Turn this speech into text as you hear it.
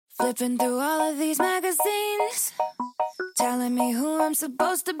Flipping through all of these magazines, telling me who I'm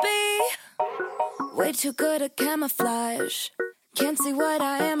supposed to be. Way too good at camouflage. Can't see what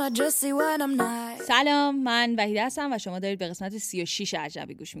I am, I just see what I'm not. سلام، من وحید هستم و شما دارید به قسمت 36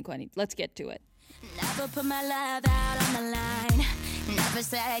 اجنبی گوش میکنید. Let's get to it. Never put my love out on the line. Never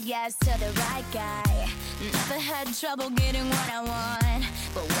said yes to the right guy. Never had trouble getting what I want.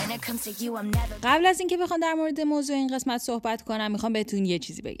 But when it comes to you I'm never. قبل از اینکه بخوام در مورد موضوع این قسمت صحبت کنم، میخوام بهتون یه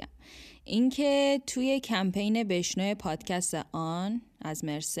چیزی بگم. اینکه توی کمپین بشنو پادکست آن از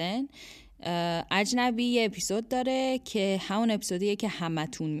مرسن اجنبی یه اپیزود داره که همون اپیزودیه که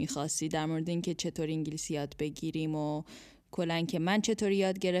همتون میخواستی، در مورد اینکه چطور انگلیسی یاد بگیریم و کلاً که من چطوری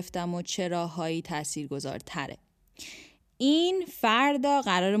یاد گرفتم و چه راههایی تاثیرگذارتره. این فردا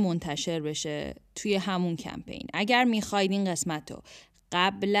قرار منتشر بشه توی همون کمپین. اگر میخواید این قسمت رو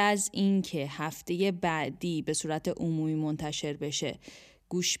قبل از اینکه هفته بعدی به صورت عمومی منتشر بشه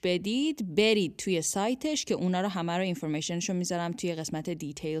گوش بدید، برید توی سایتش که اونا رو همه رو اینفورمیشنشو میذارم توی قسمت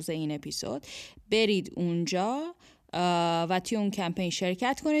دیتیلز این اپیزود. برید اونجا و توی اون کمپین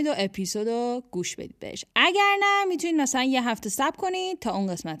شرکت کنید و اپیزود رو گوش بدید بهش. اگر نه میتونید مثلا یه هفته صبر کنید تا اون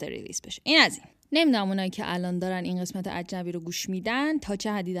قسمت ریلیز بشه. این از این. نمیدونم اونایی که الان دارن این قسمت اجنبی رو گوش میدن تا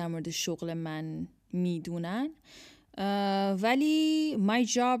چه حدی در مورد شغل من میدونن، ولی my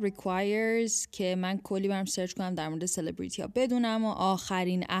job requires که من کلی برم سرچ کنم در مورد سلبریتی ها بدونم و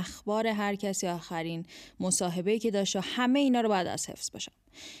آخرین اخبار هر کسی، آخرین مصاحبه‌ای که داشت و همه اینا رو باید از حفظ باشم.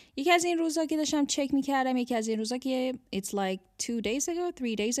 یکی از این روزا که داشتم چک میکردم، یکی از این روزا که it's like 2 days ago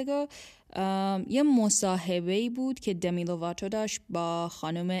 3 days ago یه مصاحبه‌ای بود که دمی لوواتو داشت با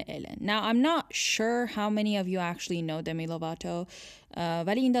خانم الن. Now I'm not sure how many of you actually know دمی لوواتو،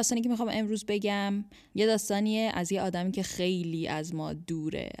 ولی این داستانی که میخوام امروز بگم یه داستانیه از یه آدمی که خیلی از ما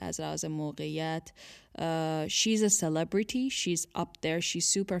دوره از لحاظ موقعیت. She's a celebrity, she's up there, she's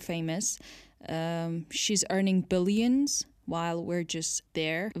super famous, she's earning billions while we're just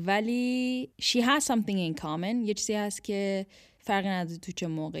there. ولی she has something in common. یه چیزی هست که فرق نداره تو چه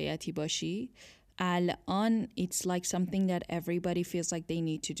موقعیتی باشی. الان it's like something that everybody feels like they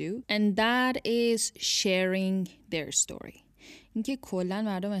need to do, and that is sharing their story. اینکه کلا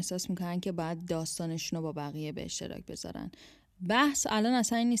مردم احساس میکنن که باید داستانشون رو با بقیه به اشتراک بذارن. بحث الان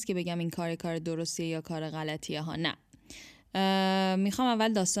اصلا این نیست که بگم این کار درستیه یا کار غلطیه ها، نه. میخوام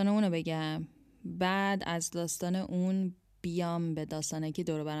اول داستان اون رو بگم، بعد از داستان اون بیام به داستانه که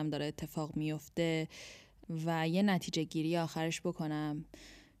دور و برم داره اتفاق میفته و یه نتیجه گیری آخرش بکنم،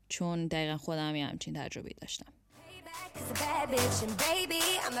 چون دقیقا خودم یه همچین تجربه داشتم.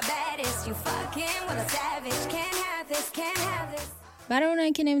 برای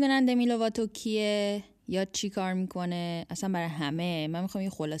اونایی که نمیدونن دمی لوواتو کیه یا چی کار میکنه، اصلا برای همه من میخوام یه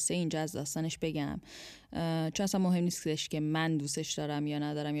خلاصه اینجا از داستانش بگم، چون اصلا مهم نیستش که من دوستش دارم یا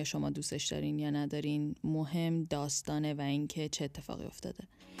ندارم یا شما دوستش دارین یا ندارین. مهم داستانه و اینکه چه اتفاقی افتاده.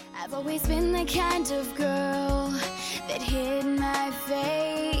 I've always been the kind of girl that hid my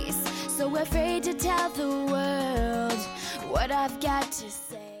face, so afraid to tell the world what I've got to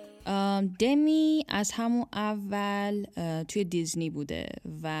say. دمی از همون اول توی دیزنی بوده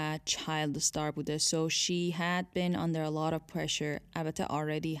و چایلد ستار بوده، so she had been under a lot of pressure. البته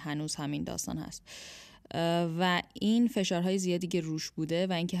already هنوز همین داستان هست و این فشارهای زیادی که روش بوده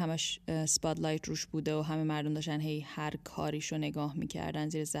و اینکه همش سپاتلایت روش بوده و همه مردم داشتن هر کاریشو نگاه میکردن،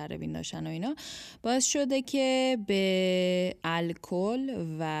 زیر ذره بین داشتن و اینا، باعث شده که به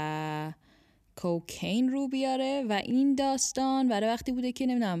الکل و کوکین رو بیاره. و این داستان برای وقتی بوده که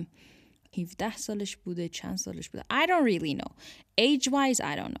نمیدونم 17 سالش بوده، چند سالش بوده، I don't really know, age wise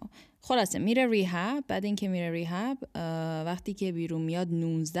I don't know. خلاصه میره ریهاب. بعد اینکه میره ریهاب، وقتی که بیرون میاد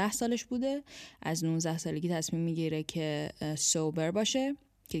 19 سالش بوده. از 19 سالگی تصمیم میگیره که سوبر باشه،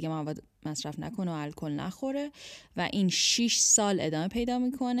 که دیگه مواد مصرف نکنه و الکل نخوره و این 6 سال ادامه پیدا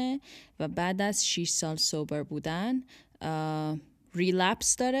میکنه و بعد از 6 سال سوبر بودن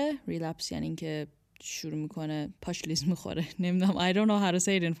ریلپس داره. ریلپس یعنی اینکه شروع میکنه پاش لیز میخوره، نمیدونم I don't know how to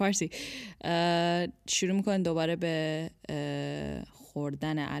say it in فارسی. شروع میکنه دوباره به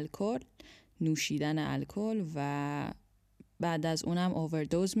خوردن الکل، نوشیدن الکل و بعد از اونم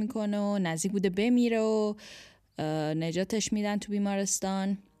اووردوز میکنه و نزدیک بوده بمیره و نجاتش میدن تو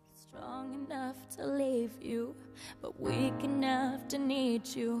بیمارستان. Strong enough to leave you, but weak enough to need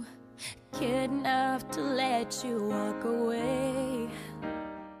you, kid enough to let you walk away.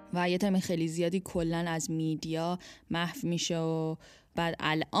 و یه تایم خیلی زیادی کلن از میدیا محو میشه و بعد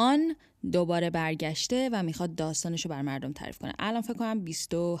الان دوباره برگشته و میخواد داستانشو بر مردم تعریف کنه. الان فکر کنم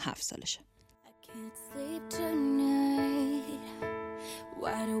 27 سالشه. I can't sleep tonight,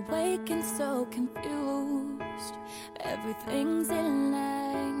 wide awake and so confused, everything's in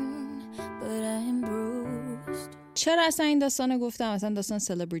line, چرا اصلا این داستانو گفتم؟ اصلا داستان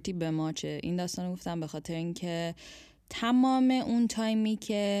سلبریتی به ما چه؟ این داستانو گفتم به خاطر اینکه تمام اون تایمی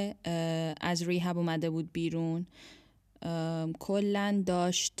که از ریهاب اومده بود بیرون کلن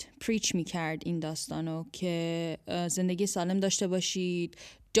داشت پریچ میکرد این داستانو که زندگی سالم داشته باشید،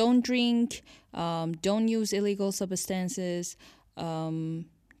 don't drink, don't use illegal substances,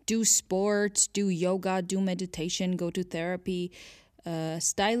 do sports, do yoga, do meditation, go to therapy.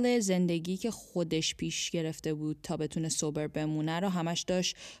 استایل زندگی که خودش پیش گرفته بود تا بتونه سوبر بمونه رو همش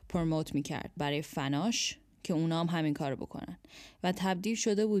داشت پروموت میکرد برای فناش که اونا هم همین کارو بکنن و تبدیل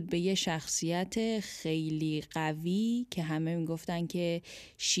شده بود به یه شخصیت خیلی قوی که همه میگفتن که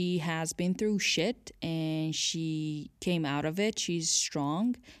she has been through shit and she came out of it, she's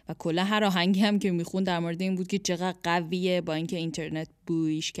strong و کلا هر آهنگی هم که میخوند در مورد این بود که چقدر قویه، با اینکه اینترنت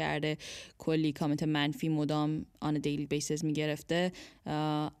بویش کرده کلی کامنت منفی مدام on a daily basis میگرفته.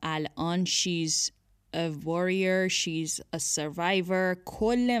 الان she's a warrior, she's a survivor،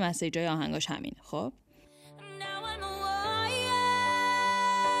 کل مسیجای آهنگاش همین. خب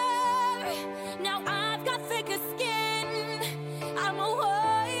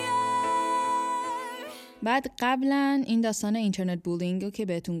بعد قبلا این داستان اینترنت بولینگ رو که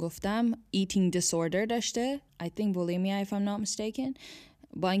بهتون گفتم eating disorder داشته، I think bulimia if I'm not mistaken،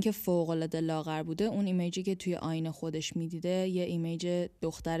 با اینکه فوق‌العاده لاغر بوده. اون ایمیجی که توی آینه خودش میدیده یه ایمیج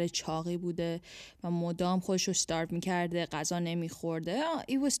دختر چاقی بوده و مدام خودش رو استارو میکرده، غذا نمیخورده.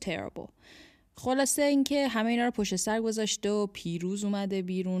 It was terrible. خلاصه اینکه همه اینا رو پشت سر گذاشته و پیروز اومده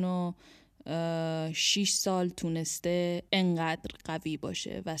بیرون و 6 سال تونسته انقدر قوی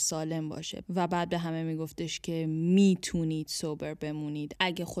باشه و سالم باشه و بعد به همه میگفتش که میتونید سوبر بمونید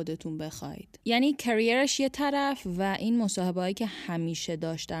اگه خودتون بخواید. یعنی کریرش یه طرف و این مصاحبه‌ای که همیشه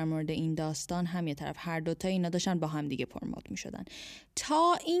داشت در مورد این داستان هم یه طرف، هر دوتا اینا داشتن با هم دیگه پروموت میشدن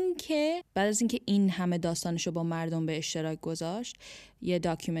تا اینکه بعد از اینکه این همه داستانشو با مردم به اشتراک گذاشت یه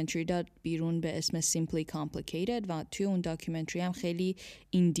داکیومنتری داد بیرون به اسم Simply Complicated و توی اون داکیومنتری هم خیلی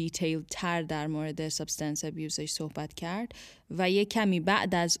این دیتیل تر در مورد سابستنس ابیوزش صحبت کرد و یه کمی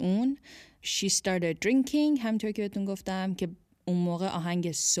بعد از اون she started drinking، همینطور که بهتون گفتم که اون موقع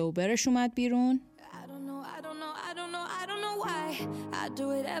آهنگ سوبرش اومد بیرون. I don't know why I do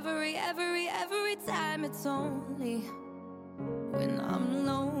it every time it's only when I'm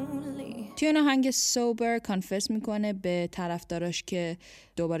lonely. توی اون آهنگ سوبر کانفس میکنه به طرفداراش که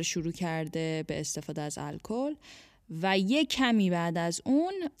دوباره شروع کرده به استفاده از الکل و یه کمی بعد از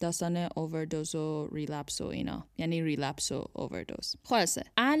اون داستان اووردوز و ریلپس و اینا، یعنی ریلپس و اووردوز. خلاصه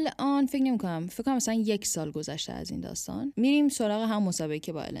الان فکر کنم مثلا 1 سال گذشته از این داستان. میریم سراغ هم مسابقه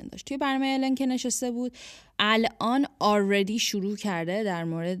که با الن داشت. توی برنامه الن که نشسته بود الان already شروع کرده در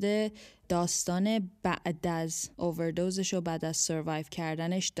مورد داستان بعد از اووردوزش و بعد از سروایو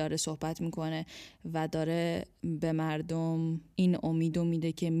کردنش داره صحبت میکنه و داره به مردم این امیدو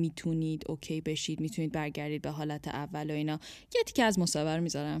میده که میتونید اوکی بشید، میتونید برگردید به حالت اول و اینا. یه تیکه از مصاحبه رو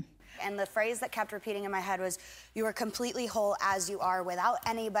میذارم. And the phrase that kept repeating in my head was, you are completely whole as you are, without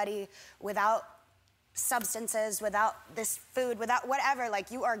anybody, without substances, without this food, without whatever, like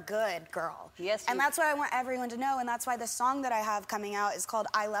you are good, girl. Yes. And that's what I want everyone to know, and that's why the song that I have coming out is called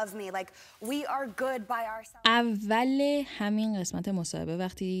I Love Me. Like we are good by ourselves. اول همین قسمت مصاحبه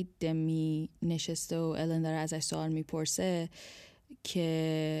وقتی دمی نشسته و الن داره ازش سوال میپرسه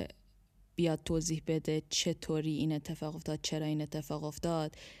که بیاد توضیح بده چطوری این اتفاق افتاد، چرا این اتفاق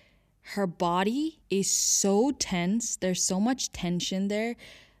افتاد. Her body is so tense. There's so much tension there.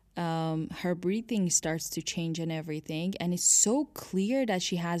 Her breathing starts to change and everything. And it's so clear that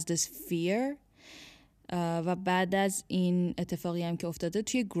she has this fear. و بعد از این اتفاقی هم که افتاده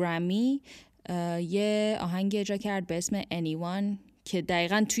توی گرامی یه آهنگ اجرا کرد به اسم Anyone که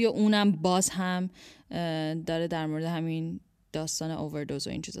دقیقاً توی اونم باز هم داره در مورد همین داستان اووردوز و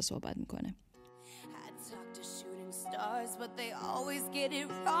این چیزا صحبت میکنه. But they always get it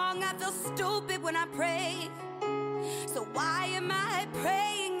wrong. I feel stupid when I pray. So why am I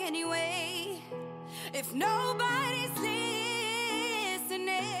praying anyway? If nobody's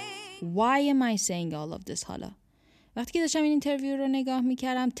listening. Why am I saying all of this حالا؟ وقتی که داشتم این اینترویو رو نگاه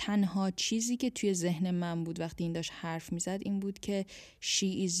میکردم تنها چیزی که توی ذهن من بود وقتی این داشت حرف میزد این بود که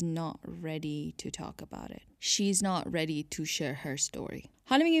she is not ready to talk about it. She is not ready to share her story.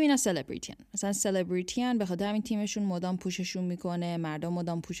 حالا میگیم اینا سلبریتیان. مثلا سلبریتیان به خاطر همین تیمشون مدام پوششون میکنه، مردم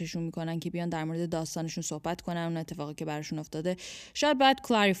مدام پوششون میکنن که بیان در مورد داستانشون صحبت کنن، اون اتفاقی که براشون افتاده. شاید باید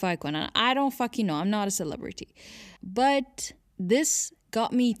کلاریفای کنن. I don't fucking know. I'm not a celebrity. But this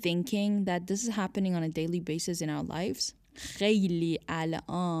got me thinking that this is happening on a daily basis in our lives. خیلی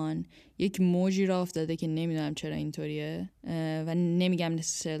الان یک موجی را افتاده که نمیدونم چرا اینطوریه و نمیگم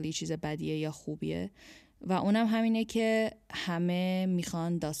necessarily چیز بدیه یا خوبیه. و اونم همینه که همه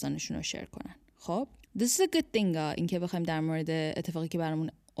میخوان داستانشون رو شیر کنن. خب this is a good thing این که بخوایم در مورد اتفاقی که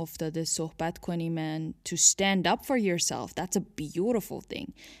برامون افتاده صحبت کنیم and to stand up for yourself. That's a beautiful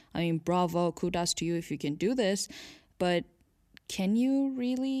thing. I mean, bravo, kudos to you if you can do this. But can you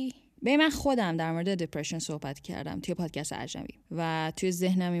really... من خودم در مورد دپرشن صحبت کردم توی پادکست اجنبی و توی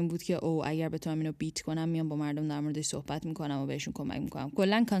ذهنم این بود که اگر بتونم اینو بیت کنم میام با مردم در موردش صحبت میکنم و بهشون کمک میکنم.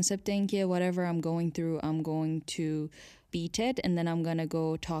 کلا کانسپت این که whatever I'm going through, I'm going to beat it and then I'm gonna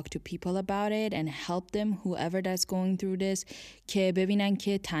go talk to people about it and help them, whoever that's going through this, که ببینن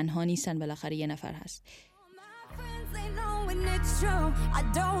که تنها نیستن، بالاخره یه نفر هست.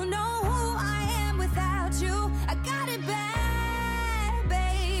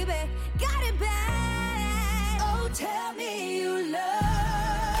 Tell me you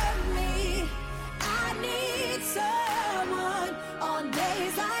love me. I need someone on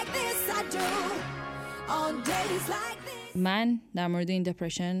days like this. I do. On days like this. من در مورد این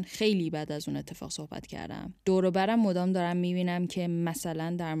دپرشن خیلی بعد از اون اتفاق صحبت کردم. دور و برم مدام دارم میبینم که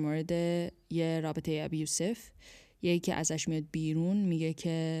مثلا در مورد یه رابطه ابیوسیو یکی که ازش میاد بیرون میگه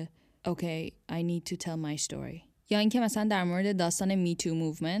که okay, I need to tell my story. یا اینکه مثلا در مورد داستان می تو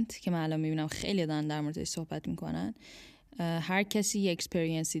موومنت که من الان میبینم خیلی دارن در موردش صحبت میکنن، هر کسی یه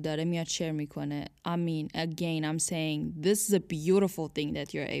اکسپریانسی داره میاد شیر میکنه. I mean, again, I'm saying this is a beautiful thing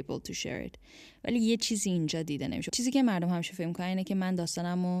that you're able to share it. ولی یه چیزی اینجا دیده نمیشه. چیزی که مردم همیشه فکر میکنن اینه که من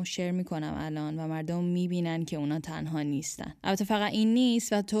داستانمو شیر میکنم الان و مردم میبینن که اونا تنها نیستن. البته فقط این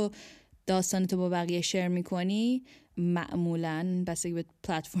نیست و تو داستانتو با بقیه شیر میکنی، معمولاً بستگی به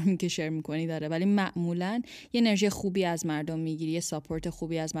پلتفرمی که شیر میکنی داره، ولی معمولاً یه انرژی خوبی از مردم میگیری، یه ساپورت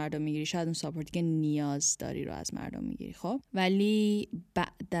خوبی از مردم میگیری، شاید اون ساپورتی که نیاز داری رو از مردم میگیری. خب ولی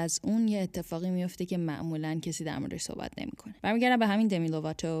بعد از اون یه اتفاقی میفته که معمولاً کسی در موردش صحبت نمیکنه. برمیگردم به همین دمی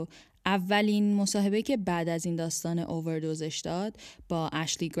لوواتو. اولین مصاحبه که بعد از این داستان اووردوزش داد با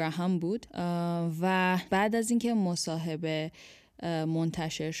اشلی گراهام بود و بعد از اینکه مصاحبه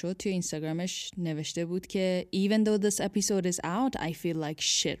منتشر شد توی اینستاگرامش نوشته بود که even though this episode is out I feel like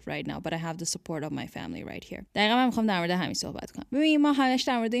shit right now but I have the support of my family right here. دقیقا من میخوام در مورد همین صحبت کنم. ببین ما همش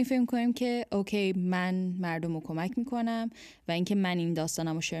در مورد این فکر میکنیم که اوکی من مردم رو کمک میکنم و اینکه من این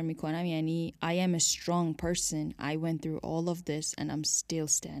داستانم رو شیر میکنم یعنی I am a strong person, I went through all of this and I'm still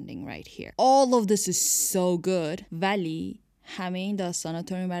standing right here. All of this is so good. ولی همه این داستانا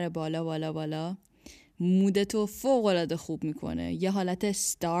تو میبره بالا بالا بالا، مودتو فوق‌العاده خوب میکنه، یه حالت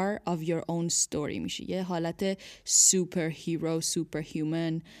star of your own story میشه، یه حالت super hero, super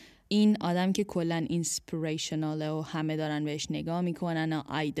human. این آدم که کلن اینسپیریشناله و همه دارن بهش نگاه میکنن و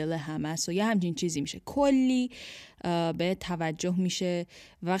آیدل همه است و یه همچین چیزی میشه، کلی به توجه میشه.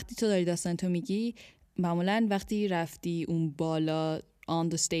 وقتی تو داری داستان تو میگی، معمولا وقتی رفتی اون بالا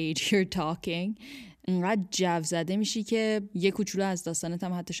on the stage you're talking اینقدر جو زده میشی که یه کوچولو از داستانت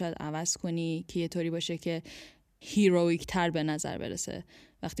هم حتی شاید عوض کنی که یه طوری باشه که هیرویک تر به نظر برسه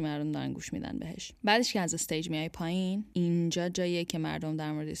وقتی مردم دارن گوش میدن بهش. بعدش که از استیج میای پایین، اینجا جاییه که مردم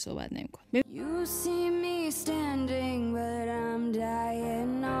در موردش صحبت نمیکنن. You see me standing but I'm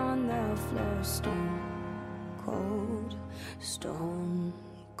dying on the floor, stone cold, stone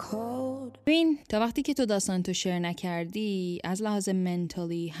cold. ببین تا وقتی که تو داستان تو شیر نکردی از لحاظ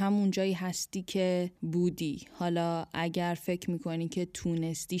منتالی همون جایی هستی که بودی. حالا اگر فکر میکنی که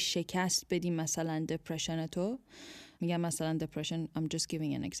تونستی شکست بدی مثلا دپرشن تو، میگم مثلا دپرشن I'm just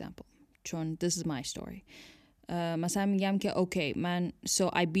giving an example چون this is my story. مثلا میگم که okay من so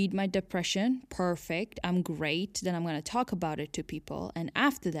I beat my depression, perfect, I'm great, then I'm going to talk about it to people and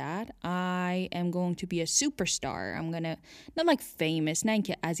after that I am going to be a superstar, I'm going to not like famous، نه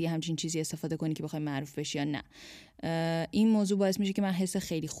اینکه از یه همچین چیزی استفاده کنی که بخوای معروف بشی یا نه. این موضوع باعث میشه که من حس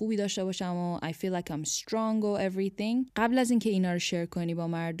خیلی خوبی داشته باشم و I feel like I'm strong و everything. قبل از اینکه اینا رو شیر کنی با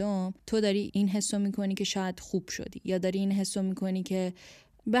مردم تو داری این حسو میکنی که شاید خوب شدی یا داری این حسو میکنی که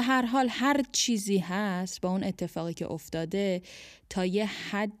به هر حال هر چیزی هست با اون اتفاقی که افتاده تا یه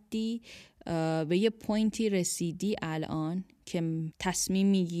حدی به یه پوینتی رسیدی الان که تصمیم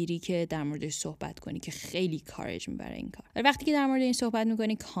میگیری که در موردش صحبت کنی که خیلی کارج میبره این کار. وقتی که در مورد این صحبت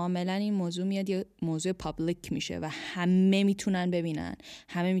میکنی کاملا این موضوع میاد یه موضوع پابلیک میشه و همه میتونن ببینن،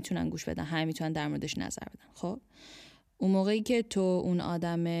 همه میتونن گوش بدن، همه میتونن در موردش نظر بدن. خب اون موقعی که تو اون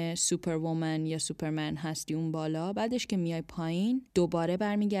آدم سوپر وومن یا سوپرمن هستی اون بالا، بعدش که میای پایین دوباره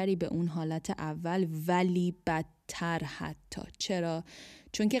برمیگردی به اون حالت اول ولی بدتر بدتر حتی. چرا؟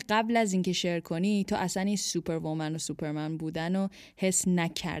 چون که قبل از اینکه شیر کنی تو اصلا این سوپر وومن و سوپرمن بودن رو حس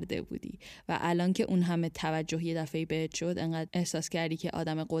نکرده بودی و الان که اون همه توجه یه دفعه بهت شد، انقدر احساس کردی که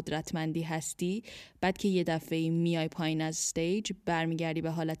آدم قدرتمندی هستی، بعد که یه دفعه میای پایین از استیج برمیگردی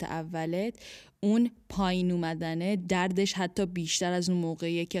به حالت اولت، اون پایین اومدنه دردش حتی بیشتر از اون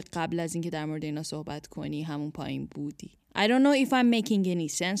موقعیه که قبل از اینکه در مورد اینا صحبت کنی همون پایین بودی. I don't know if I'm making any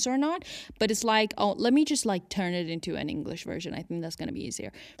sense or not, but it's like, oh, let me just like turn it into an English version. I think that's going to be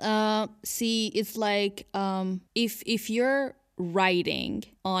easier. See, it's like if you're riding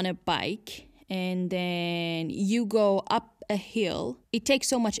on a bike and then you go up a hill, it takes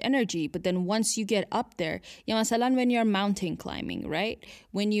so much energy, but then once you get up there, مثلا when you're mountain climbing, right?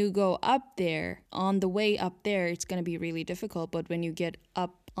 When you go up there, on the way up there, it's going to be really difficult, but when you get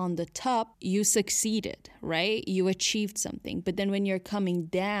up on the top, you succeeded, right? You achieved something. But then when you're coming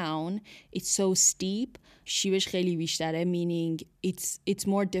down, it's so steep. شیبش خیلی بیشتره, meaning it's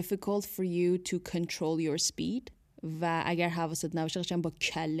more difficult for you to control your speed. و اگر حواست نباشه قشنگ با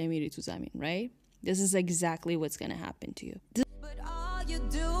کله میری تو زمین, right? This is exactly what's gonna happen to you. But all you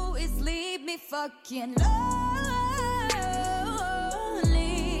do is leave me fucking lonely.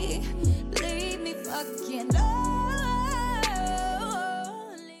 Leave me fucking lonely.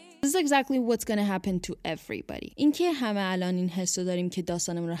 This is exactly what's gonna happen to everybody. این که همه الان این حسو داریم که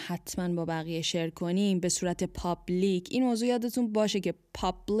داستانمون رو حتما با بقیه شیر کنیم به صورت پابلیک. این موضوع یادتون باشه که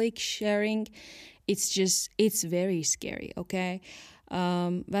public sharing, it's very scary, okay?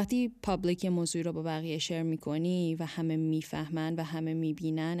 وقتی پابلیک موضوع رو با بقیه شیر میکنی و همه میفهمن و همه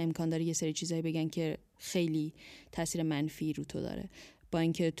میبینن، امکان داره یه سری چیزایی بگن که خیلی تاثیر منفی رو تو داره، با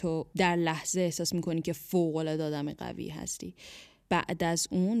اینکه تو در لحظه احساس میکنی که فوق‌العاده آدم قوی هستی. بعد از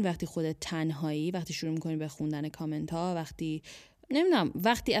اون وقتی خودت تنهایی، وقتی شروع میکنی به خوندن کامنت ها،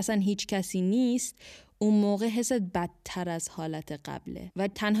 وقتی اصلا هیچ کسی نیست، اون موقع حست بدتر از حالت قبله. و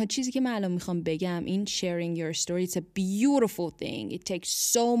تنها چیزی که من الان میخوام بگم این sharing your story, it's a beautiful thing. It takes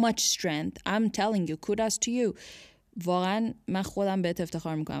so much strength. I'm telling you, kudos to you. واقعا من خودم بهت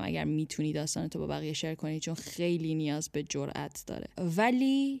افتخار میکنم اگر میتونی داستانتو با بقیه شیر کنی، چون خیلی نیاز به جرأت داره.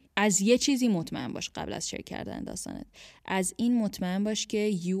 ولی از یه چیزی مطمئن باش قبل از شیر کردن داستانت، از این مطمئن باش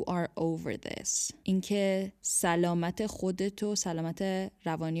که you are over this. اینکه سلامت خودتو، سلامت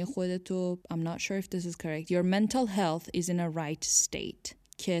روانی خودتو، I'm not sure if this is correct, your mental health is in a right state.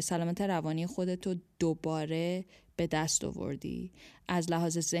 که سلامت روانی خودتو دوباره به دست آوردی، از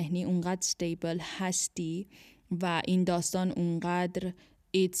لحاظ ذهنی اونقدر stable هستی و این داستان اونقدر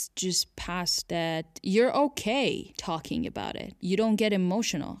it's just past that you're okay talking about it. You don't get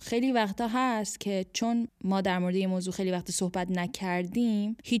emotional. خیلی وقتا هست که چون ما در مورد یه موضوع خیلی وقت صحبت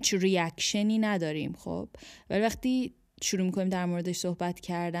نکردیم هیچ ریاکشنی نداریم، خب ولی وقتی شروع میکنیم در موردش صحبت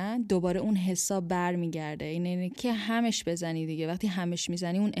کردن دوباره اون حساب برمیگرده. اینه که همش بزنی دیگه، وقتی همش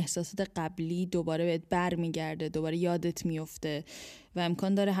میزنی اون احساسات قبلی دوباره بهت برمیگرده، دوباره یادت میفته و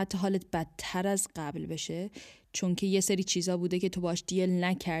امکان داره حتی حالت بدتر از قبل بشه، چون که یه سری چیزا بوده که تو باش دیل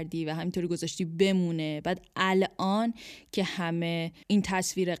نکردی و همینطوری گذاشتی بمونه. بعد الان که همه این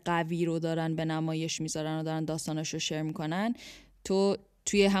تصویر قوی رو دارن به نمایش میذارن و دارن داستاناشو شیر میکنن، تو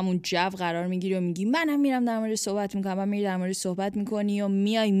توی همون جو قرار میگیری و میگی منم میرم در مورد صحبت میکنم، من میری در مورد صحبت میکنی و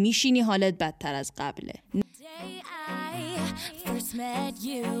میای میشینی حالت بدتر از قبله.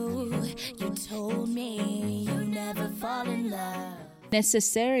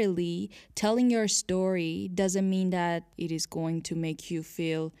 Necessarily telling your story doesn't mean that it is going to make you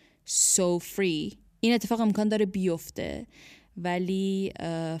feel so free. این اتفاق امکان داره بیفته، ولی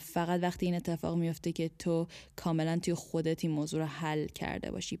فقط وقتی این اتفاق میفته که تو کاملا توی خودت این موضوع رو حل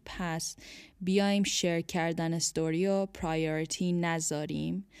کرده باشی. پس بیایم شیر کردن استوری و پرایورتی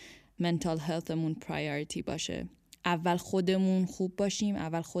نذاریم، منتال هلتمون پرایورتی باشه. اول خودمون خوب باشیم،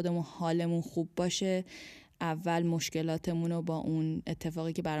 اول خودمون حالمون خوب باشه، اول مشکلاتمون رو با اون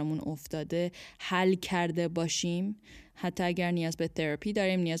اتفاقی که برامون افتاده حل کرده باشیم. حتی اگر نیاز به تراپی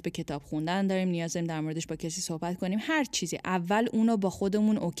داریم، نیاز به کتاب خوندن داریم، نیاز داریم در موردش با کسی صحبت کنیم، هر چیزی اول اونو با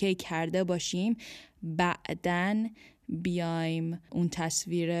خودمون اوکی کرده باشیم، بعدن بیایم اون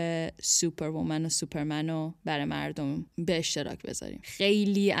تصویر سوپر وومن و سوپرمن رو برای مردم به اشتراک بذاریم.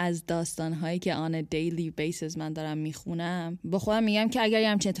 خیلی از داستانهایی که آن دیلی بیسیس من دارم میخونم با خودم میگم که اگر یه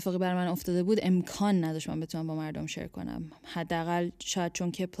همچین اتفاقی برای من افتاده بود امکان نداشت من بتونم با مردم شیر کنم. حداقل شاید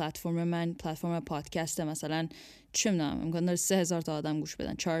چون که پلتفرم من پلتفرم پادکسته، مثلا چه میدونم امکان داره 3000 تا آدم گوش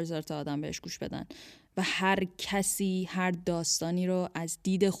بدن، 4000 تا آدم بهش گوش بدن و هر کسی هر داستانی رو از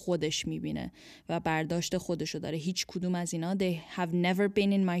دید خودش میبینه و برداشت خودشو داره. هیچ کدوم از اینا they have never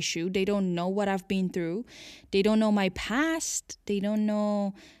been in my shoe, they don't know what I've been through, they don't know my past, they don't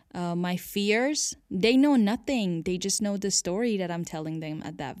know my fears, they know nothing. They just know the story that I'm telling them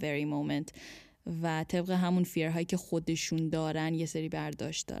at that very moment. و طبق همون فیرهایی که خودشون دارن یه سری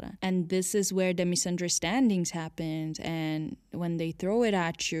برداشت دارن. And this is where the misunderstandings happen and when they throw it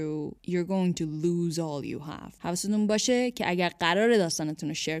at you, you're going to lose all you have. حواستون باشه که اگر قرار داستانتون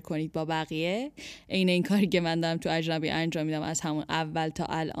رو شیر کنید با بقیه، این کاری که من دارم تو اجنبی انجام میدم از همون اول تا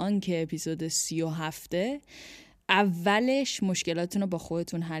الان که اپیزود 37، اولش مشکلاتون رو با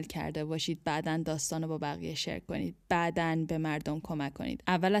خودتون حل کرده باشید، بعدن داستان رو با بقیه شیر کنید، بعدن به مردم کمک کنید.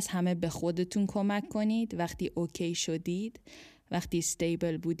 اول از همه به خودتون کمک کنید. وقتی اوکی شدید، وقتی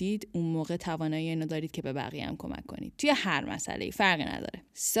استیبل بودید، اون موقع توانایی اینو دارید که به بقیه هم کمک کنید. توی هر مسئله فرقی نداره.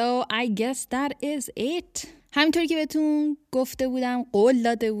 So I guess that is it. همینطوری که بهتون گفته بودم، قول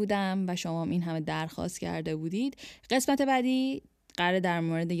داده بودم و شما این همه درخواست کرده بودید، قسمت بعدی قراره در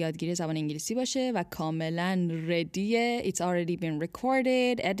مورد یادگیری زبان انگلیسی باشه و کاملا ردیه. It's already been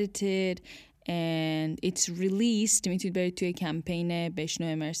recorded, edited and it's released. میتونید برید توی کمپین بشنو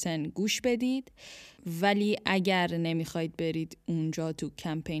امرسن گوش بدید. ولی اگر نمیخواید برید اونجا تو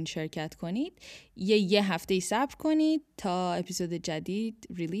کمپین شرکت کنید، یه هفته صبر کنید تا اپیزود جدید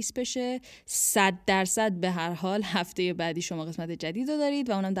ریلیز بشه. 100% به هر حال هفته بعدی شما قسمت جدید رو دارید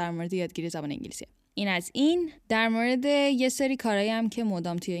و اونم در مورد یادگیری زبان انگلیسی. این از این. در مورد یه سری کارهایی هم که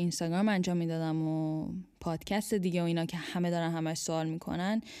مدام توی اینستاگرام انجام میدادم و پادکست دیگه و اینا که همه دارن همش سوال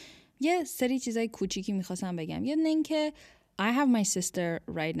میکنن، یه سری چیزای کوچیکی میخواستم بگم. یه این که I have my sister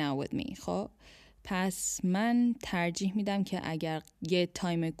right now with me. خب پس من ترجیح میدم که اگر یه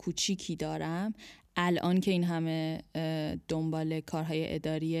تایم کوچیکی دارم، الان که این همه دنبال کارهای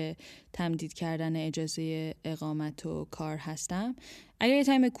اداری تمدید کردن اجازه اقامت و کار هستم، اگر یه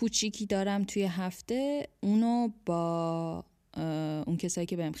تایم کوچیکی دارم توی هفته، اونو با اون کسایی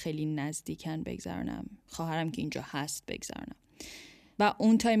که بهم خیلی نزدیکن بگذرونم. خواهرم که اینجا هست بگذرونم. و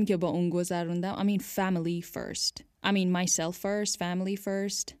اون تایمی که با اون گذروندم، I mean family first. I mean myself first, family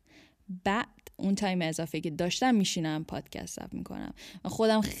first. بعد اون تایم اضافه که داشتم میشینم پادکست ضبط میکنم. من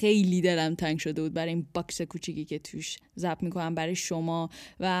خودم خیلی دلم تنگ شده بود برای این باکس کوچیکی که توش ضبط میکنم برای شما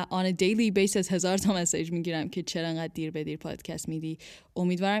و on a daily basis 1000 تا مسیج میگیرم که چرا انقدر دیر به دیر پادکست میدی.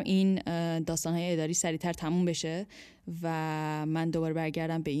 امیدوارم این داستانهای اداری سریعتر تموم بشه و من دوباره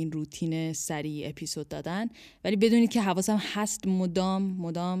برگردم به این روتین سریع اپیزود دادن. ولی بدونید که حواسم هست،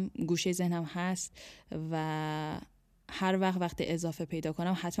 مدام گوشه ذهنم هست و هر وقت اضافه پیدا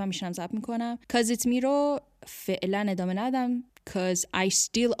کنم حتما میشنم ضبط میکنم. Cause it's me رو فعلا ادامه ندم cause I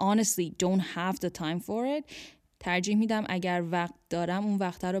still honestly don't have the time for it. ترجیح میدم اگر وقت دارم اون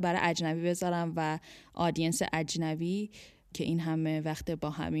وقت رو برای اجنبی بذارم و آدینس اجنبی که این همه وقت با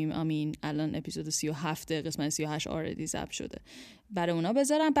همین الان اپیزود 37 قسمت 38 already ضبط شده، برای اونا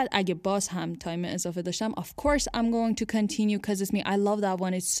بذارم. بعد اگه باز هم تایم اضافه داشتم of course I'm going to continue because it's me. I love that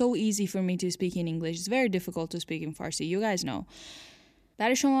one. It's so easy for me to speak in English. It's very difficult to speak in Farsi. You guys know.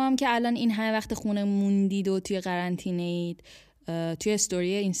 برای شما هم که الان این همه وقت خونه موندید و توی قرنطینه اید، توی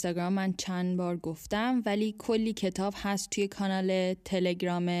استوری اینستاگرام من چند بار گفتم ولی کلی کتاب هست توی کانال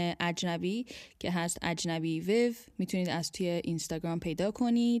تلگرام اجنبی که هست اجنبی ویو. میتونید از توی اینستاگرام پیدا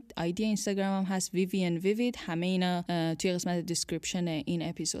کنید. آیدی اینستاگرام هم هست Vivian Vivid. همه اینا توی قسمت دیسکریپشن این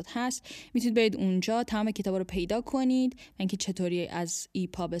اپیزود هست. میتونید برید اونجا تمام کتابا رو پیدا کنید. من که چطوری از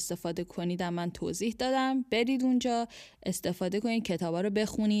ایپاب استفاده کنید من توضیح دادم. برید اونجا استفاده کنید، کتابا رو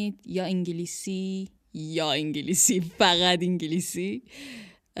بخونید، یا انگلیسی فقط انگلیسی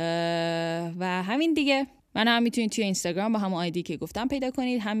و همین دیگه. من هم میتونید توی اینستاگرام با همون آیدی که گفتم پیدا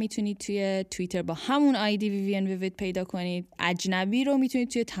کنید، هم میتونید توی توییتر با همون آیدی Vivian Vivid پیدا کنید. اجنبی رو میتونید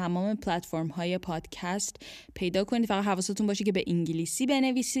توی تمام پلتفرم های پادکست پیدا کنید، فقط حواستون باشه که به انگلیسی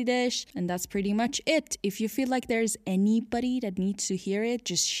بنویسیدش. And that's pretty much it. If you feel like there's anybody that needs to hear it,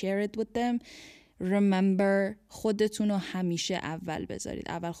 just share it with them. Remember خودتون رو همیشه اول بذارید.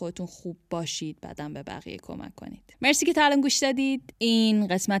 اول خودتون خوب باشید، بعدم به بقیه کمک کنید. مرسی که تا الان گوش دادید. این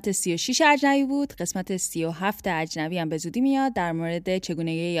قسمت 36 اجنبی بود. قسمت 37 اجنبی هم به زودی میاد در مورد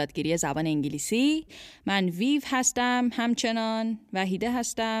چگونه یادگیری زبان انگلیسی. من ویو هستم، همچنان وحیده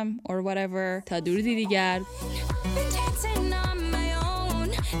هستم or whatever. تا درودی دیگر.